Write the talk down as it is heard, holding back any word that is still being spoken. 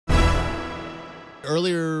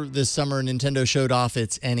Earlier this summer, Nintendo showed off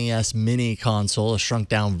its NES mini console, a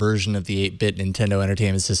shrunk-down version of the 8-bit Nintendo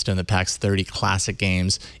Entertainment System that packs 30 classic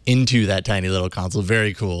games into that tiny little console.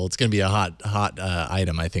 Very cool. It's going to be a hot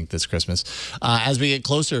item, I think, this Christmas. As we get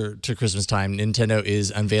closer to Christmas time, Nintendo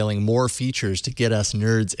is unveiling more features to get us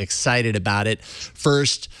nerds excited about it.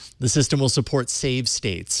 First, the system will support save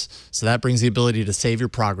states. So that brings the ability to save your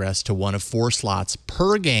progress to one of 4 slots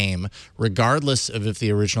per game, regardless of if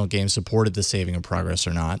the original game supported the saving of progress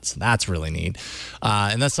or not. So that's really neat.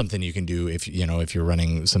 And that's something you can do if you're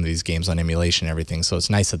running some of these games on emulation and everything. So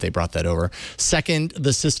it's nice that they brought that over. Second,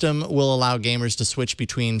 the system will allow gamers to switch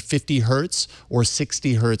between 50 hertz or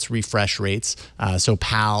 60 hertz refresh rates. So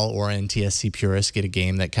PAL or NTSC purists get a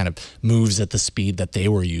game that kind of moves at the speed that they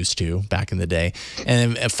were used to back in the day.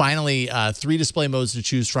 And finally, 3 display modes to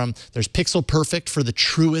choose from. There's Pixel Perfect for the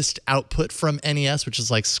truest output from NES, which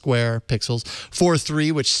is like square pixels.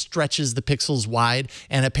 4:3, which stretches the pixels wide.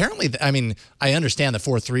 And apparently, I mean, I understand that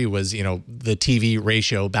 4:3 was, the TV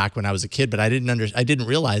ratio back when I was a kid, but I didn't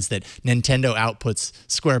realize that Nintendo outputs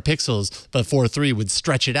square pixels, but 4:3 would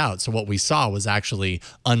stretch it out. So what we saw was actually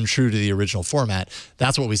untrue to the original format.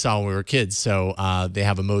 That's what we saw when we were kids. So they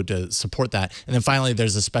have a mode to support that. And then finally,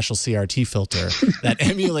 there's a special CRT filter that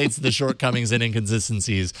emulates the shortcomings and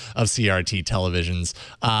inconsistencies of CRT televisions.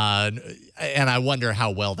 And I wonder how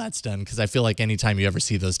well that's done, because I feel like anytime you ever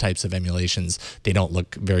see those types of emulations, they don't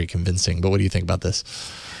look very convincing. But what do you think about this?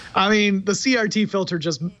 I mean, the CRT filter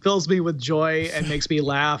just fills me with joy and makes me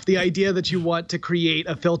laugh. The idea that you want to create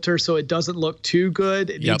a filter so it doesn't look too good,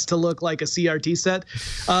 it needs to look like a CRT set.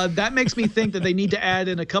 That makes me think that they need to add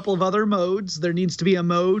in a couple of other modes. There needs to be a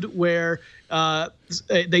mode where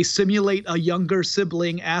they simulate a younger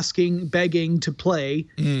sibling begging to play.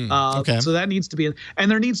 Okay. So that needs to be,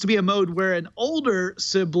 and there needs to be a mode where an older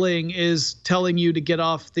sibling is telling you to get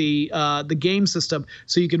off the game system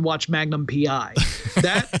so you can watch Magnum PI.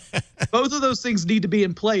 Both of those things need to be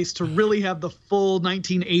in place to really have the full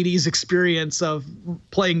 1980s experience of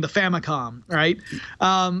playing the Famicom, right?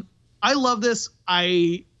 I love this.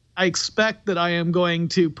 I expect that I am going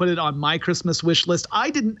to put it on my Christmas wish list. I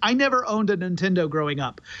never owned a Nintendo growing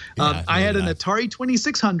up. I had an Atari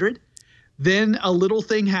 2600. Then a little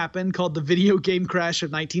thing happened called the video game crash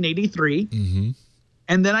of 1983. Mm-hmm.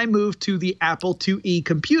 And then I moved to the Apple IIe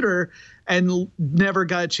computer and never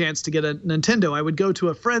got a chance to get a Nintendo. I would go to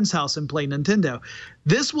a friend's house and play Nintendo.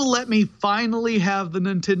 This will let me finally have the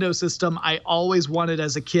Nintendo system I always wanted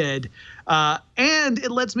as a kid. And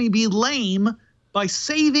it lets me be lame by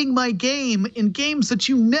saving my game in games that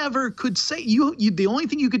you never could save. The only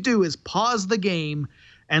thing you could do is pause the game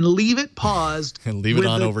and leave it paused and leave it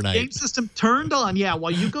on overnight. Game system turned on,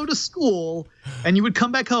 while you go to school, and you would come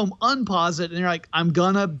back home, unpause it, and you're like, I'm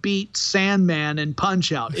gonna beat Sandman in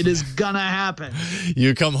Punch-Out. It is gonna happen.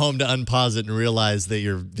 You come home to unpause it and realize that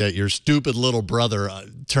your stupid little brother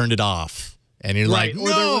turned it off, and you're like,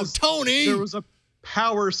 no, Tony. There was a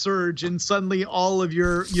power surge, and suddenly all of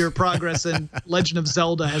your progress in Legend of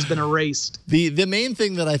Zelda has been erased. The main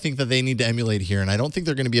thing that I think that they need to emulate here, and I don't think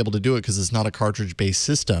they're going to be able to do it because it's not a cartridge-based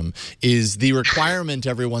system, is the requirement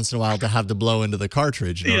every once in a while to have to blow into the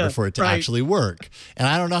cartridge in order for it to actually work. And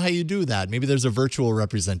I don't know how you do that. Maybe there's a virtual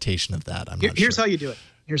representation of that. Here's how you do it.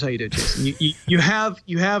 Here's how you do it, Jason. You have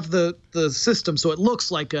the system so it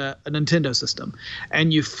looks like a Nintendo system,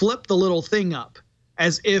 and you flip the little thing up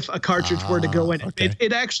as if a cartridge were to go in. Okay.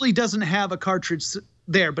 It actually doesn't have a cartridge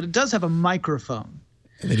there, but it does have a microphone.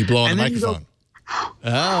 And then you blow on the microphone.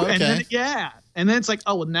 Okay. And then it's like,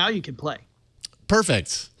 oh, well, now you can play.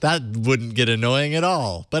 Perfect. That wouldn't get annoying at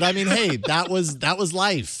all. But I mean, hey, that was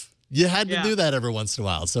life. You had to do that every once in a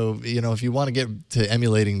while. So, if you want to get to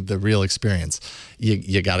emulating the real experience,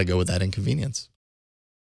 you got to go with that inconvenience.